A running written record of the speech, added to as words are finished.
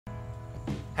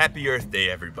Happy Earth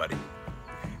Day, everybody.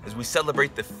 As we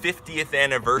celebrate the 50th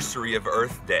anniversary of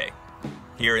Earth Day,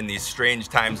 here in these strange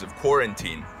times of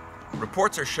quarantine,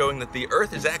 reports are showing that the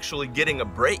Earth is actually getting a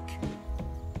break.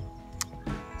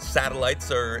 Satellites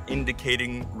are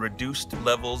indicating reduced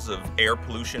levels of air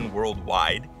pollution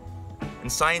worldwide,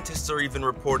 and scientists are even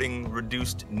reporting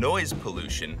reduced noise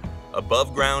pollution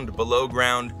above ground, below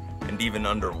ground, and even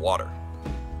underwater.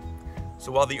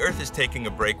 So while the Earth is taking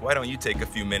a break, why don't you take a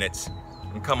few minutes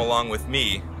and come along with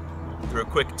me through a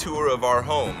quick tour of our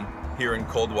home here in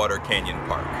Coldwater Canyon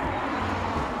Park.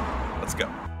 Let's go.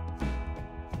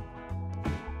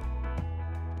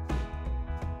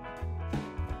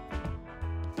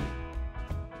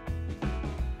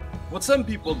 What some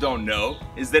people don't know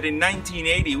is that in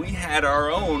 1980 we had our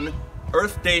own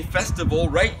Earth Day festival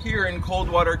right here in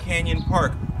Coldwater Canyon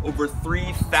Park. Over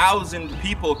 3,000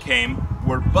 people came,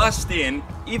 were bussed in,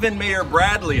 even Mayor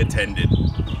Bradley attended.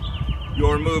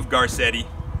 Your move, Garcetti.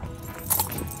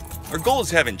 Our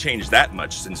goals haven't changed that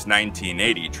much since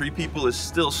 1980. TreePeople is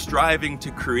still striving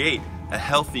to create a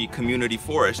healthy community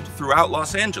forest throughout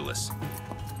Los Angeles.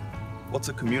 What's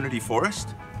a community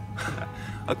forest?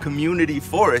 A community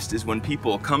forest is when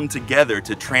people come together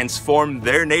to transform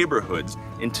their neighborhoods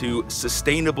into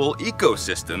sustainable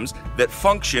ecosystems that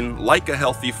function like a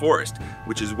healthy forest,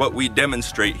 which is what we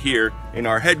demonstrate here in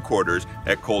our headquarters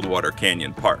at Coldwater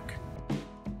Canyon Park.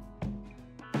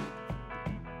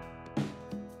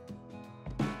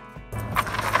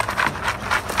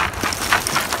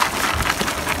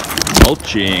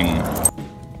 Mulching.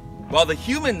 While the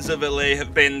humans of LA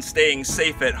have been staying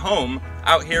safe at home,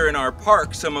 out here in our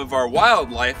park, some of our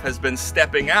wildlife has been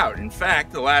stepping out. In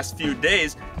fact, the last few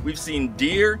days, we've seen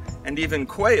deer and even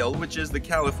quail, which is the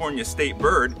California state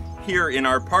bird, here in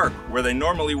our park, where they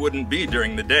normally wouldn't be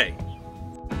during the day.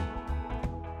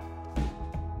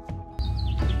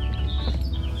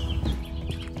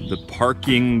 The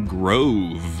parking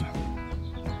grove.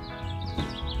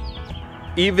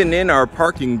 Even in our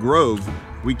parking grove,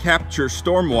 we capture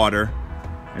stormwater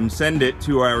and send it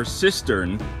to our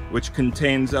cistern, which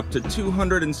contains up to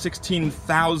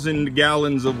 216,000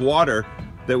 gallons of water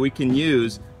that we can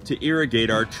use to irrigate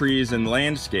our trees and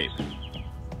landscape.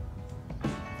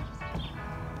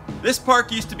 This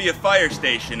park used to be a fire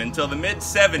station until the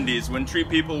mid-70s when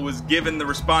TreePeople was given the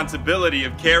responsibility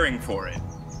of caring for it.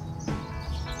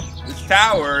 This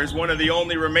tower is one of the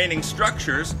only remaining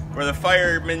structures where the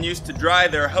firemen used to dry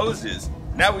their hoses.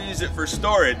 Now we use it for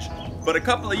storage, but a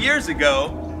couple of years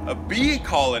ago, a bee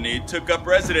colony took up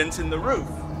residence in the roof.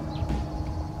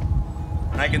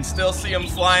 And I can still see them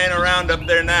flying around up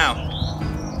there now.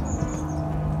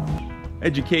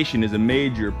 Education is a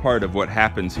major part of what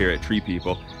happens here at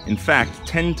TreePeople. In fact,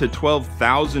 10 to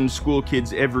 12,000 school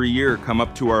kids every year come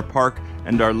up to our park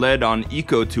and are led on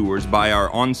eco tours by our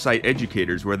on-site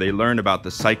educators where they learn about the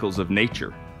cycles of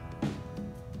nature.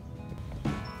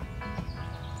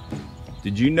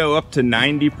 Did you know up to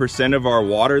 90% of our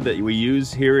water that we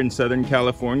use here in Southern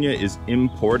California is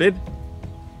imported?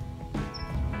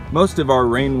 Most of our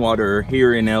rainwater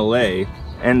here in LA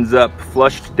ends up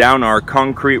flushed down our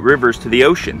concrete rivers to the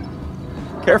ocean.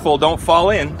 Careful, don't fall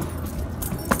in.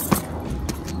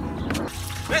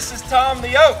 This is Tom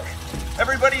the Oak.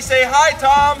 Everybody say hi,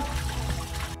 Tom.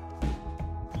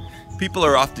 People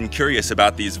are often curious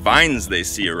about these vines they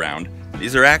see around.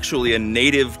 These are actually a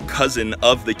native cousin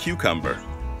of the cucumber.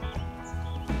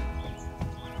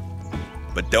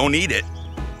 But don't eat it.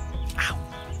 Ow.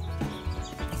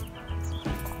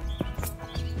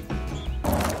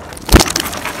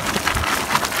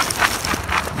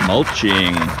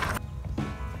 Mulching.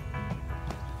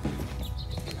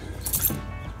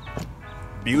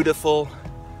 Beautiful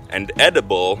and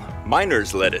edible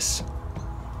miner's lettuce.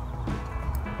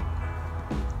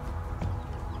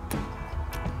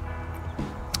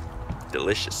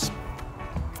 Delicious.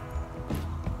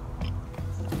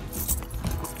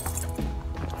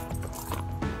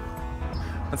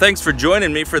 Well, thanks for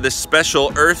joining me for this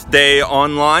special Earth Day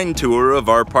online tour of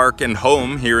our park and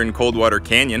home here in Coldwater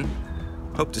Canyon.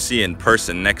 Hope to see you in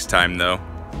person next time though.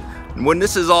 And when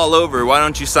this is all over, why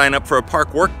don't you sign up for a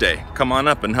park workday? Come on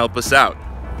up and help us out.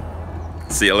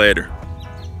 See you later.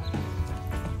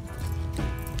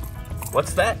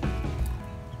 What's that?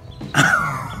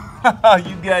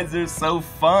 You guys are so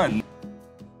fun.